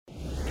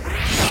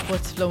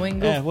What's flowing?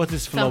 What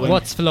is flowing?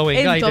 What's flowing?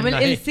 Intom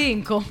Għajdilna hi.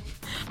 il-sinkom.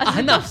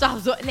 Aħna.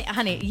 Saħħu,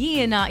 ħani,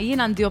 jien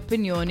għandi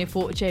opinjoni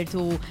fuq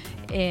ċertu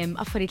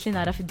affarijiet li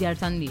nara fid-djar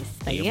tan-nies.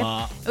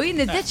 U jien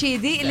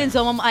niddeċidi li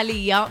nżommhom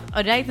għalija,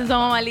 alright,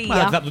 nżommhom Ma għalija.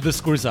 għabdu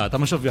diskursata,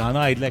 mux ovvja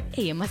ngħidlek.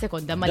 Ejja, ma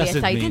sekonda, ma li That's it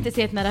jattajt mean. inti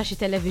se nara xi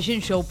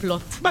television show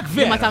plot. Ma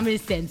Li ma tagħmel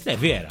sens. Le,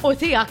 vera. U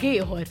tiegħek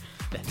ieħor.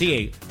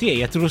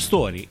 Tijaj, true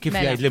story, kif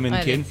Mela, jgħid li minn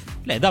kien.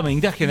 Le, da minn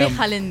dak kien.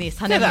 Biħħal in-nies,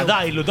 Le, da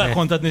illu, da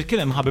konta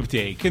kien hemm ħabib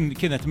tiegħi,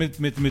 kienet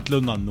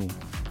mitlu nannu.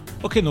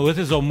 U kienu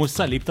għet iżommu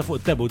s-salib ta'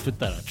 fuq tebut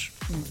fit-taraċ.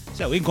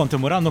 Sew, jien konti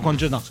murannu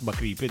konġi naħsba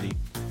creepy di.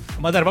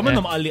 Ma darba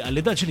minnhom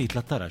għalli daċi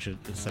la taraċ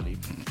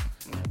il-salib.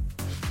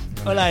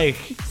 U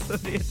like,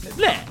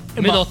 le,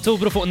 Minn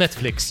Ottubru fuq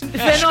Netflix.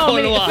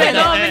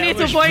 Fenomeni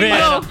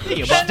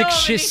 2.0. Dik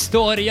xi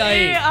storja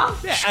hi.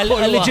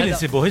 għalli ġil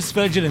insibuħ,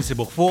 isfel ġil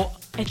insibuħ fuq.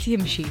 Qed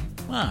jimxi.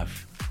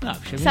 Nafx,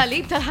 nafx.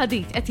 Salib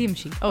tal-ħadid qed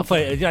jimxi.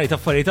 Ġari ta'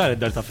 affarijiet għal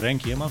id-dar ta'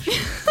 Franki, ma'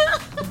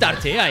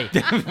 Darti, għaj.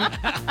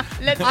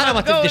 Għana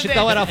ma tibdix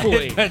id-dawara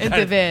fuqi.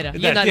 Inti vera.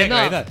 Jena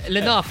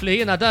li naf li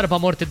jena darba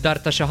mort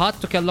id-dar ta'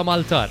 xaħat u kellhom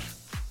altar.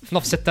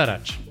 F'nofs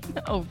it-taraġġ.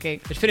 Okay.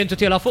 Ġifieri intu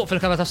tiela fuq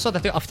fil-kamra tas-soda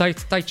tiqaf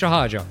tajt xi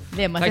ħaġa.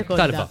 Le ma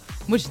sekonda.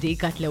 Mhux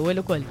dik għat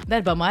l-ewwel ukoll.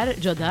 Darba mar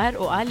ġodar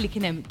u qal li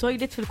kien hemm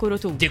toilet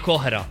fil-kurutur. Dik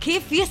oħra.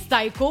 Kif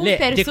jista' jkun Le,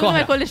 dik persuna ma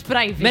oħra. jkollix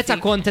privacy? Meta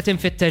kont qed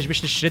infittex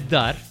biex nixtri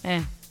d-dar,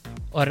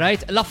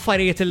 alright,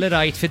 l-affarijiet li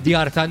rajt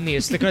fid-djar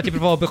tan-nies li kienu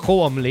jippruvaw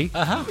biħħuhom li,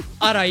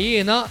 ara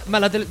jiena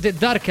mela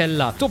d-dar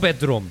kellha 2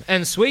 bedroom,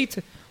 en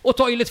suite u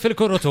toilet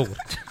fil-kurutur.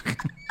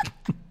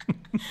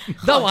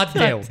 Daw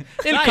għaddew,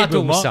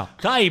 il-katusa.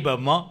 Tajba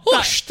ma.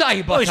 Ux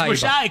tajba Mux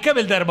tajba. kemm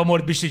il-darba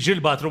mort biex tiġi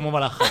l-bathroom u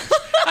mal-axħar.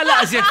 Għalla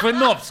għazjek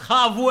fin-nofs,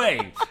 halfway.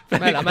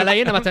 Mela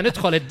jiena meta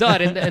nidħol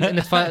id-dar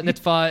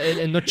nitfa'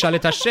 n-nuċċali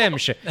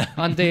tax-xemx.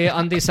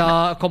 Għandi sa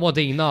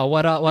komodina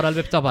wara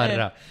l-bib ta'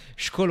 barra.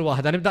 Xkull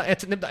waħda nibda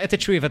qed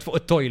iċwivet fuq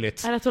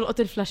it-toilet. Ara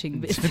tolqot il-flushing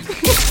bit.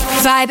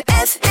 Vibe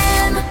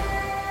FM.